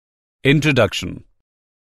Introduction.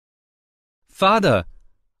 Father,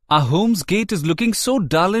 our home's gate is looking so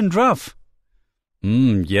dull and rough.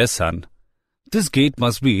 Yes, son. This gate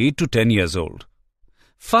must be 8 to 10 years old.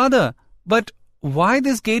 Father, but why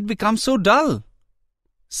this gate becomes so dull?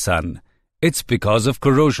 Son, it's because of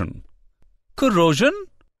corrosion. Corrosion?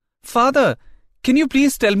 Father, can you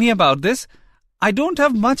please tell me about this? I don't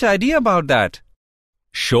have much idea about that.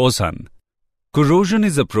 Sure, son. Corrosion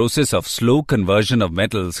is a process of slow conversion of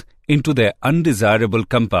metals into their undesirable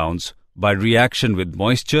compounds by reaction with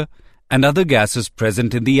moisture and other gases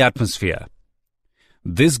present in the atmosphere.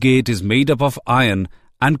 This gate is made up of iron,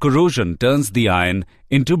 and corrosion turns the iron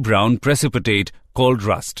into brown precipitate called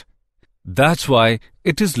rust. That's why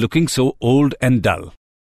it is looking so old and dull.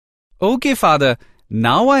 Okay, Father.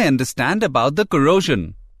 Now I understand about the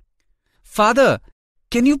corrosion. Father,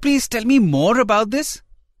 can you please tell me more about this?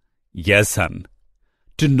 Yes, son.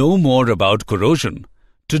 To know more about corrosion,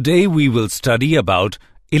 today we will study about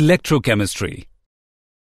electrochemistry.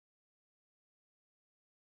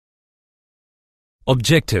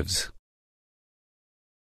 Objectives.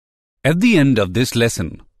 At the end of this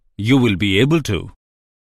lesson, you will be able to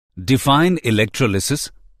define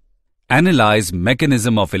electrolysis, analyze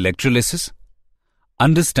mechanism of electrolysis,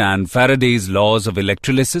 understand Faraday's laws of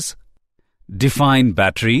electrolysis, define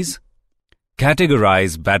batteries,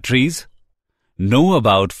 categorize batteries, know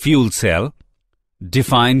about fuel cell,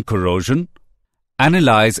 define corrosion,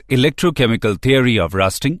 analyze electrochemical theory of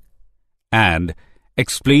rusting, and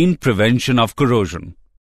explain prevention of corrosion.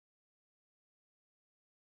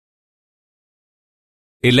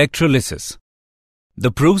 Electrolysis.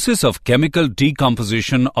 The process of chemical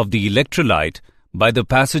decomposition of the electrolyte by the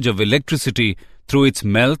passage of electricity through its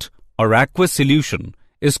melt or aqueous solution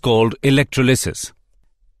is called electrolysis.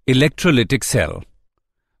 Electrolytic cell.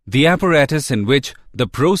 The apparatus in which the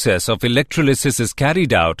process of electrolysis is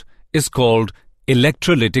carried out is called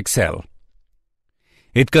electrolytic cell.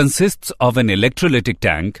 It consists of an electrolytic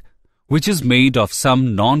tank which is made of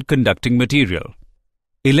some non-conducting material.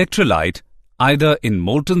 Electrolyte, either in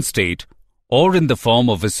molten state or in the form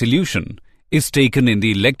of a solution, is taken in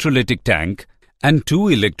the electrolytic tank and two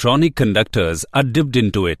electronic conductors are dipped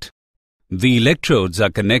into it. The electrodes are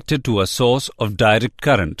connected to a source of direct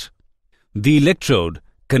current. The electrode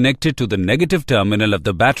connected to the negative terminal of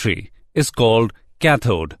the battery is called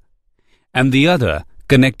cathode, and the other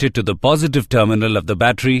connected to the positive terminal of the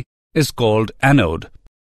battery is called anode.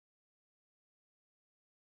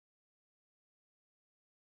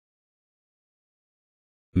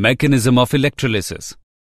 Mechanism of electrolysis.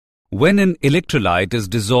 When an electrolyte is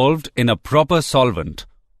dissolved in a proper solvent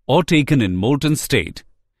or taken in molten state,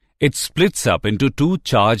 it splits up into two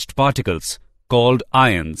charged particles called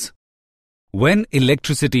ions. When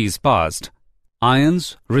electricity is passed,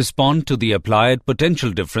 ions respond to the applied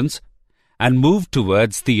potential difference and move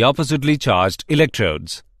towards the oppositely charged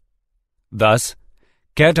electrodes. Thus,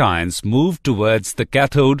 cations move towards the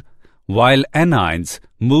cathode while anions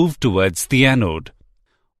move towards the anode.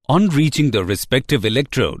 On reaching the respective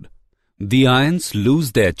electrode, the ions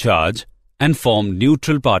lose their charge and form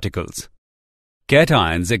neutral particles.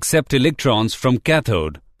 Cations accept electrons from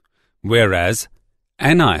cathode, whereas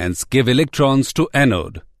anions give electrons to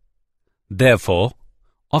anode. Therefore,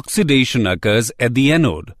 oxidation occurs at the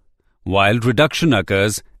anode, while reduction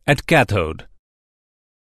occurs at cathode.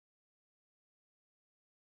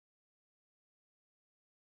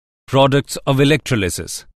 Products of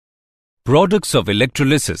electrolysis. Products of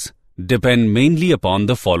electrolysis depend mainly upon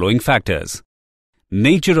the following factors.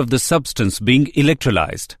 Nature of the substance being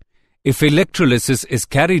electrolyzed. If electrolysis is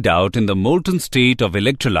carried out in the molten state of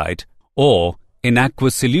electrolyte or in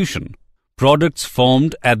aqueous solution, products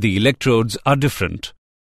formed at the electrodes are different.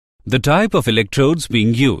 The type of electrodes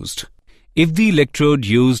being used. If the electrode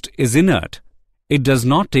used is inert, it does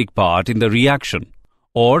not take part in the reaction,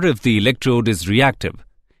 or if the electrode is reactive,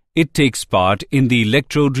 it takes part in the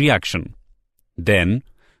electrode reaction. Then,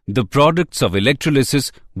 the products of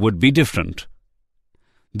electrolysis would be different.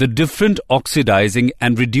 The different oxidizing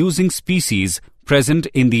and reducing species present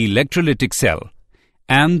in the electrolytic cell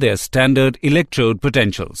and their standard electrode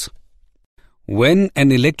potentials. When an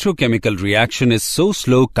electrochemical reaction is so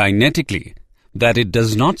slow kinetically that it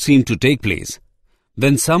does not seem to take place,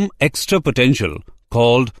 then some extra potential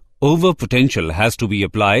called overpotential has to be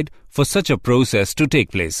applied for such a process to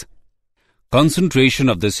take place. Concentration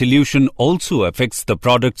of the solution also affects the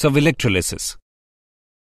products of electrolysis.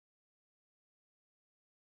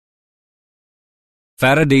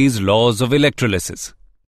 Faraday's laws of electrolysis.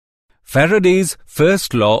 Faraday's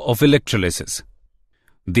first law of electrolysis.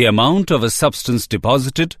 The amount of a substance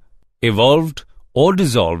deposited, evolved or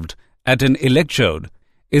dissolved at an electrode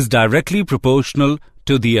is directly proportional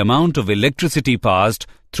to the amount of electricity passed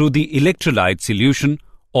through the electrolyte solution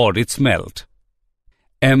or its melt.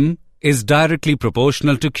 M is directly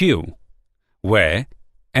proportional to Q, where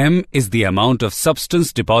M is the amount of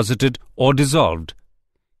substance deposited or dissolved.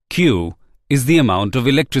 Q is the amount of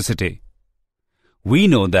electricity. We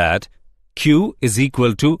know that Q is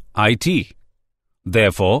equal to IT.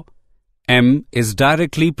 Therefore, M is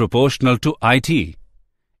directly proportional to IT.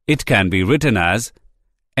 It can be written as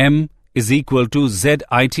M is equal to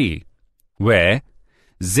ZIT, where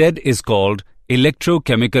Z is called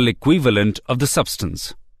electrochemical equivalent of the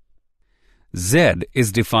substance. Z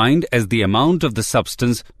is defined as the amount of the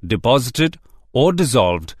substance deposited or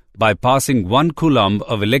dissolved by passing 1 coulomb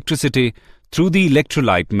of electricity through the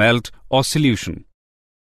electrolyte melt or solution.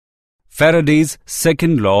 Faraday's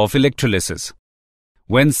second law of electrolysis.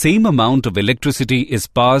 When same amount of electricity is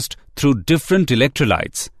passed through different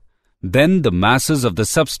electrolytes, then the masses of the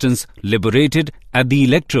substance liberated at the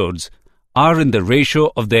electrodes are in the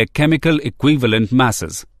ratio of their chemical equivalent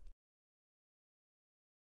masses.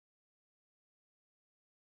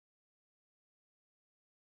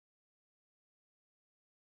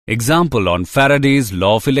 Example on Faraday's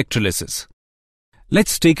law of electrolysis.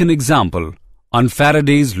 Let's take an example on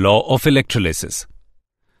Faraday's law of electrolysis.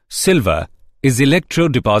 Silver is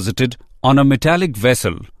electrodeposited on a metallic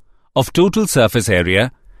vessel of total surface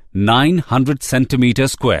area 900 cm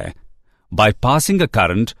square by passing a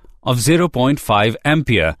current of 0.5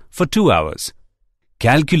 ampere for 2 hours.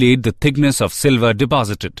 Calculate the thickness of silver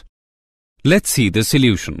deposited. Let's see the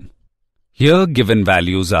solution. Here given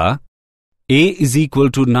values are A is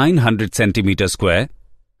equal to 900 cm square,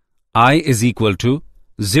 I is equal to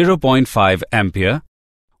 0.5 ampere.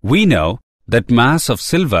 We know that mass of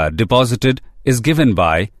silver deposited is given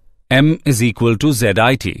by M is equal to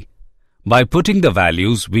ZIT. By putting the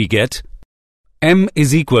values, we get M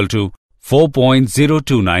is equal to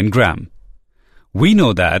 4.029 gram. We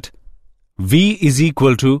know that V is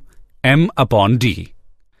equal to M upon D.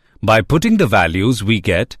 By putting the values, we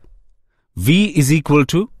get V is equal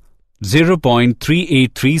to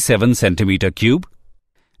 0.3837 centimeter cube.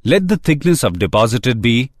 Let the thickness of deposited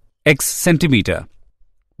be X centimeter.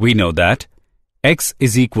 We know that X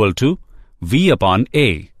is equal to V upon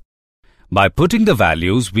A. By putting the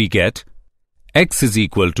values, we get X is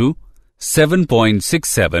equal to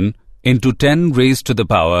 7.67 into 10 raised to the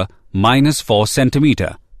power minus 4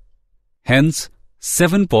 centimeter. Hence,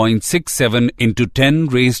 7.67 into 10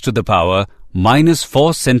 raised to the power minus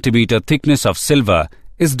 4 centimeter thickness of silver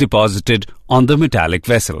is deposited on the metallic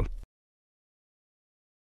vessel.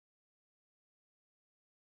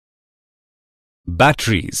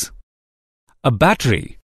 Batteries. A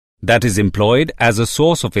battery that is employed as a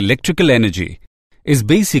source of electrical energy is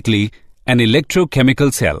basically an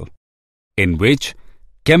electrochemical cell, in which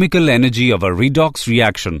chemical energy of a redox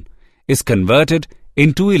reaction is converted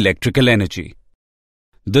into electrical energy.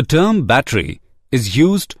 The term battery is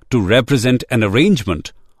used to represent an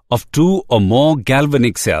arrangement of 2 or more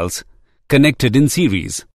galvanic cells connected in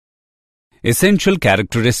series. Essential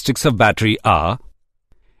characteristics of battery are: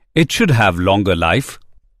 it should have longer life,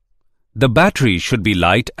 the battery should be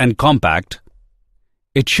light and compact,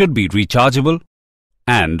 it should be rechargeable,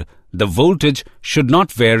 and the voltage should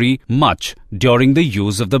not vary much during the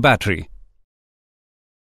use of the battery.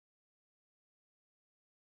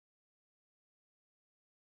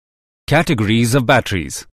 Categories of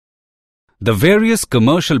batteries. The various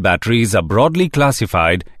commercial batteries are broadly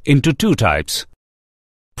classified into 2 types.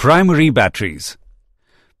 Primary batteries.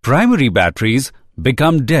 Primary batteries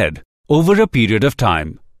become dead over a period of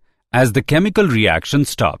time as the chemical reaction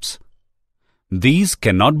stops. These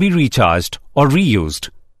cannot be recharged or reused.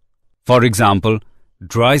 For example,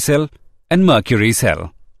 dry cell and Mercury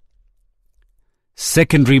Cell.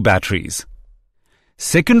 Secondary batteries.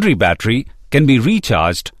 Secondary battery can be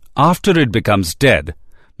recharged after it becomes dead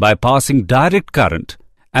by passing direct current,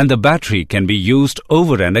 and the battery can be used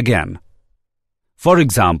over and again. For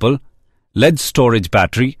example, lead storage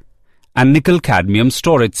battery and nickel-cadmium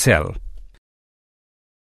storage cell.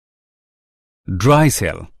 Dry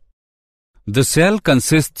cell. The cell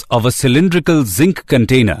consists of a cylindrical zinc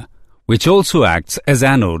container which also acts as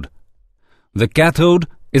anode. The cathode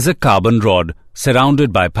is a carbon rod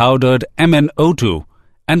surrounded by powdered MnO2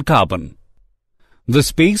 and carbon. The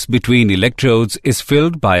space between electrodes is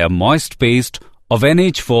filled by a moist paste of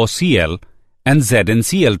NH4Cl and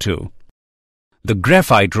ZnCl2. The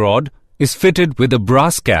graphite rod is fitted with a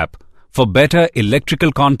brass cap for better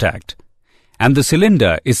electrical contact, and the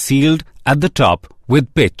cylinder is sealed at the top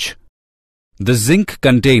with pitch. The zinc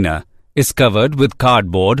container is covered with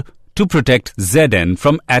cardboard to protect Zn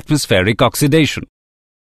from atmospheric oxidation.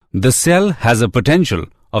 The cell has a potential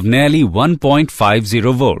of nearly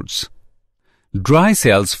 1.50 volts. Dry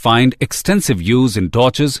cells find extensive use in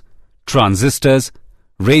torches, transistors,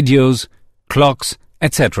 radios, clocks,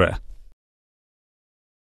 etc.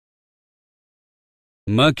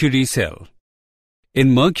 Mercury Cell.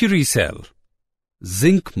 In Mercury Cell,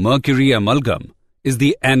 zinc-mercury amalgam is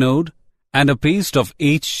the anode and a paste of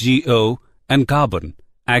HgO and carbon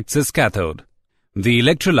acts as cathode. The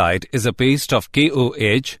electrolyte is a paste of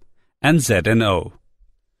KOH and ZnO.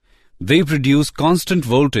 They produce constant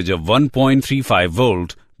voltage of 1.35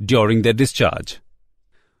 volt during their discharge.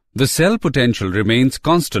 The cell potential remains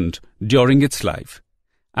constant during its life,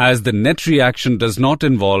 as the net reaction does not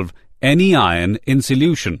involve any ion in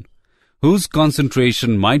solution, whose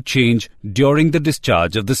concentration might change during the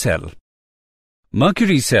discharge of the cell.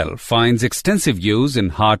 Mercury Cell finds extensive use in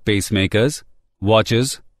heart pacemakers,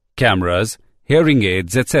 watches, cameras, hearing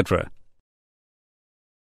aids, etc.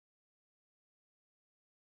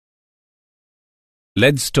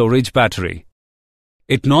 Lead storage battery.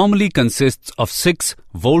 It normally consists of 6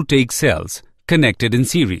 voltaic cells connected in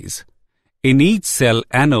series. In each cell,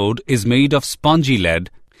 anode is made of spongy lead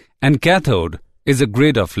and cathode is a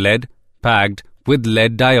grid of lead packed with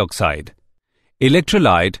lead dioxide.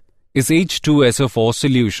 Electrolyte is H2SO4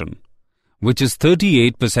 solution, which is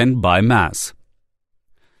 38% by mass.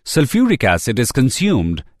 Sulfuric acid is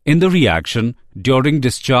consumed in the reaction during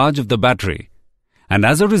discharge of the battery, and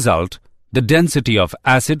as a result, the density of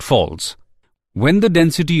acid falls. When the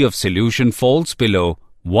density of solution falls below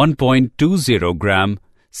 1.20 gram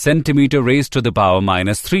centimeter raised to the power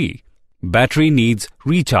minus 3, battery needs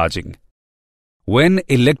recharging. When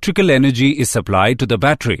electrical energy is supplied to the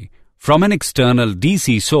battery from an external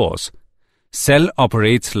DC source, cell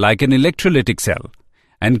operates like an electrolytic cell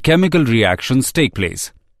and chemical reactions take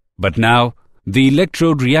place. But now, the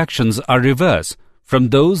electrode reactions are reverse from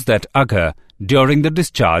those that occur during the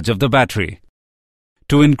discharge of the battery.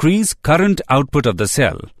 To increase current output of the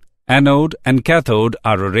cell, anode and cathode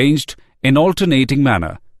are arranged in alternating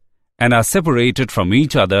manner and are separated from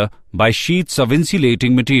each other by sheets of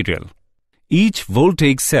insulating material. Each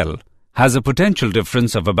voltaic cell has a potential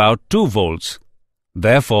difference of about 2 volts.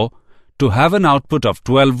 Therefore, to have an output of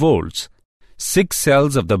 12 volts, 6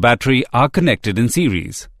 cells of the battery are connected in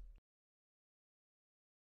series.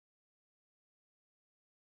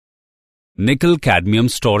 Nickel-Cadmium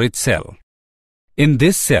storage cell. In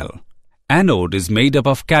this cell, anode is made up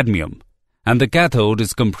of cadmium and the cathode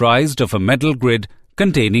is comprised of a metal grid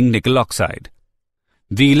containing nickel oxide.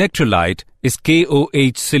 The electrolyte is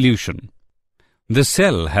KOH solution. The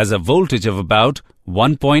cell has a voltage of about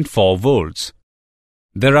 1.4 volts.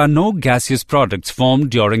 There are no gaseous products formed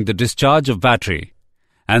during the discharge of battery,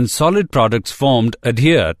 and solid products formed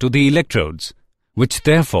adhere to the electrodes, which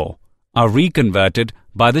therefore are reconverted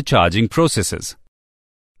by the charging processes.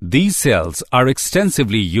 These cells are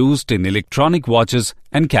extensively used in electronic watches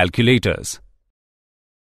and calculators.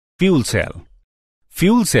 Fuel cell.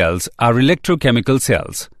 Fuel cells are electrochemical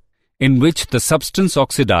cells in which the substance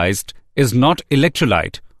oxidized is not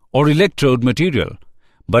electrolyte or electrode material,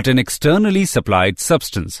 but an externally supplied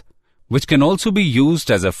substance, which can also be used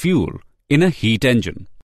as a fuel in a heat engine.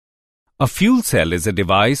 A fuel cell is a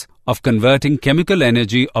device of converting chemical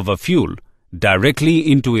energy of a fuel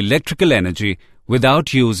directly into electrical energy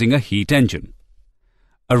without using a heat engine.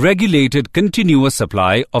 A regulated continuous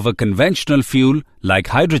supply of a conventional fuel like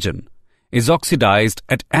hydrogen is oxidized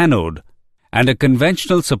at anode, and a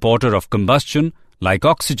conventional supporter of combustion like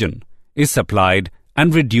oxygen is supplied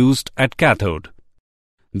and reduced at cathode.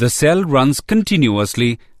 The cell runs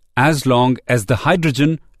continuously as long as the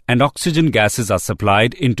hydrogen and oxygen gases are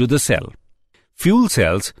supplied into the cell. Fuel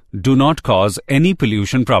cells do not cause any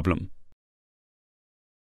pollution problem.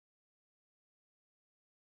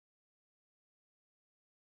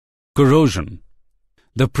 Corrosion.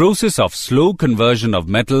 The process of slow conversion of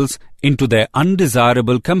metals into their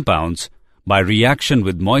undesirable compounds by reaction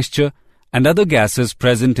with moisture and other gases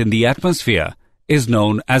present in the atmosphere is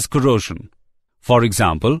known as corrosion. For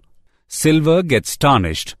example, silver gets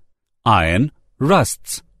tarnished, iron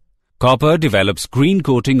rusts, copper develops green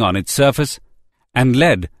coating on its surface, and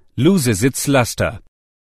lead loses its luster.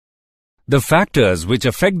 The factors which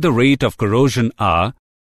affect the rate of corrosion are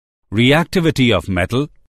reactivity of metal,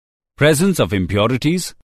 presence of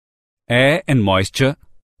impurities, air and moisture,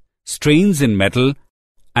 strains in metal,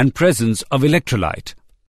 and presence of electrolyte.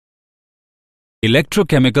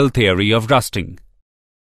 Electrochemical theory of rusting.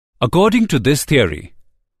 According to this theory,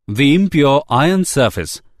 the impure iron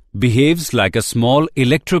surface behaves like a small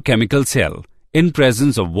electrochemical cell in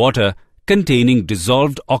presence of water containing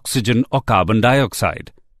dissolved oxygen or carbon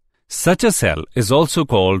dioxide. Such a cell is also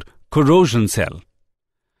called corrosion cell.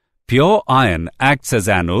 Pure iron acts as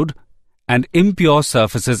anode and impure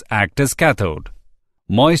surfaces act as cathode.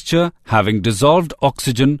 Moisture having dissolved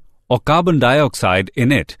oxygen or carbon dioxide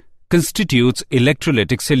in it constitutes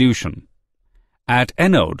electrolytic solution. At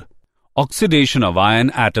anode, oxidation of iron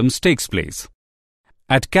atoms takes place.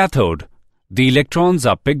 At cathode, the electrons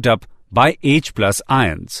are picked up by H+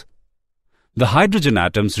 ions. The hydrogen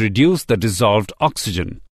atoms reduce the dissolved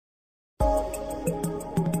oxygen.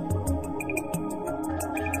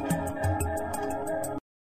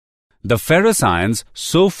 The ferrous ions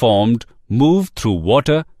so formed move through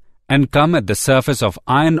water and come at the surface of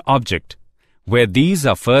iron object, where these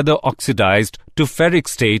are further oxidized to ferric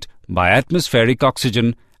state by atmospheric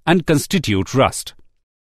oxygen and constitute rust.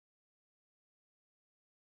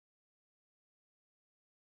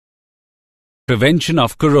 Prevention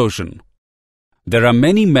of corrosion. There are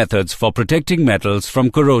many methods for protecting metals from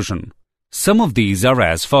corrosion. Some of these are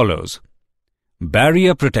as follows.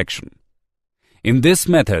 Barrier protection. In this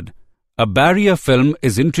method, a barrier film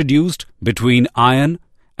is introduced between iron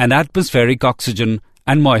and atmospheric oxygen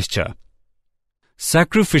and moisture.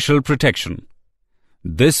 Sacrificial protection.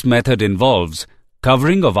 This method involves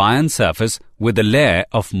covering of iron surface with a layer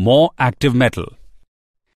of more active metal.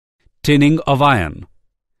 Tinning of iron.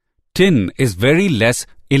 Tin is very less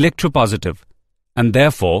electropositive and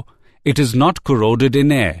therefore it is not corroded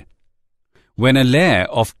in air. When a layer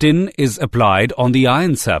of tin is applied on the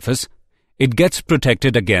iron surface, it gets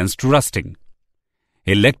protected against rusting.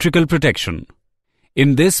 Electrical protection.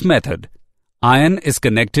 In this method, iron is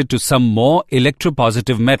connected to some more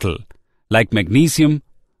electropositive metal like magnesium,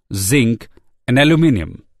 zinc and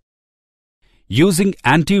aluminium. Using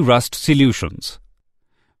anti-rust solutions.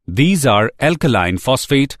 These are alkaline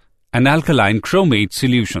phosphate and alkaline chromate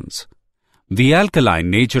solutions. The alkaline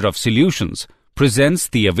nature of solutions presents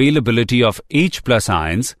the availability of H+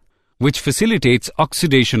 ions, which facilitates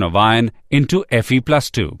oxidation of iron into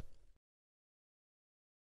Fe+2.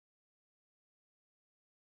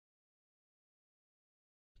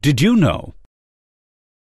 Did you know?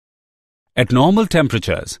 At normal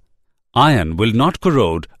temperatures, iron will not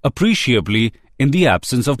corrode appreciably in the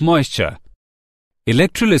absence of moisture.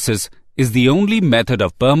 Electrolysis is the only method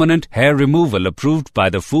of permanent hair removal approved by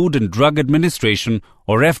the Food and Drug Administration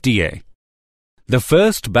or FDA. The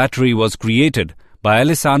first battery was created by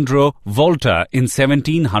Alessandro Volta in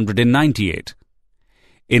 1798.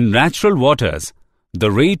 In natural waters,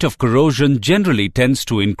 the rate of corrosion generally tends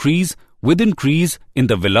to increase with increase in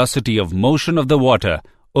the velocity of motion of the water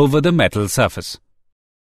over the metal surface.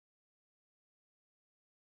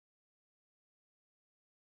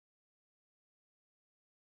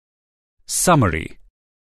 Summary.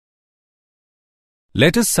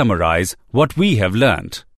 Let us summarize what we have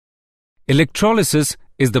learnt. Electrolysis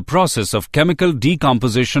is the process of chemical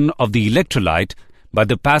decomposition of the electrolyte by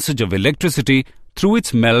the passage of electricity through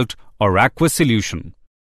its melt or aqueous solution.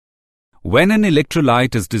 When an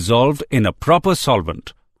electrolyte is dissolved in a proper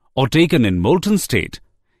solvent or taken in molten state,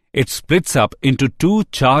 it splits up into two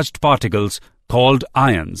charged particles called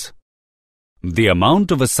ions. The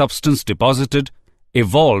amount of a substance deposited,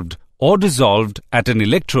 evolved or dissolved at an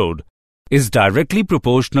electrode is directly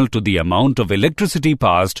proportional to the amount of electricity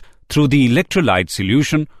passed through the electrolyte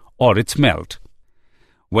solution or its melt.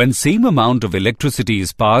 When same amount of electricity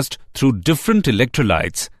is passed through different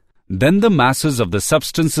electrolytes, then the masses of the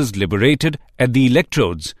substances liberated at the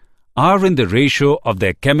electrodes are in the ratio of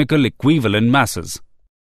their chemical equivalent masses.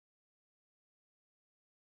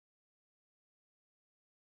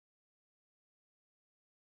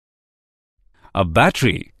 A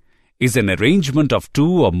battery is an arrangement of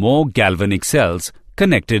two or more galvanic cells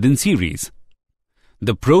connected in series.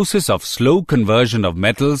 The process of slow conversion of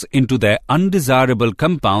metals into their undesirable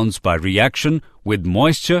compounds by reaction with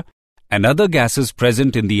moisture and other gases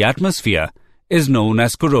present in the atmosphere is known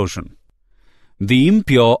as corrosion. The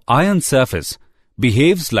impure iron surface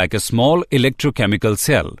behaves like a small electrochemical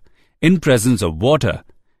cell in presence of water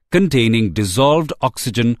containing dissolved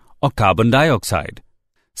oxygen or carbon dioxide.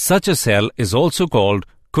 Such a cell is also called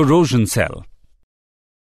corrosion cell.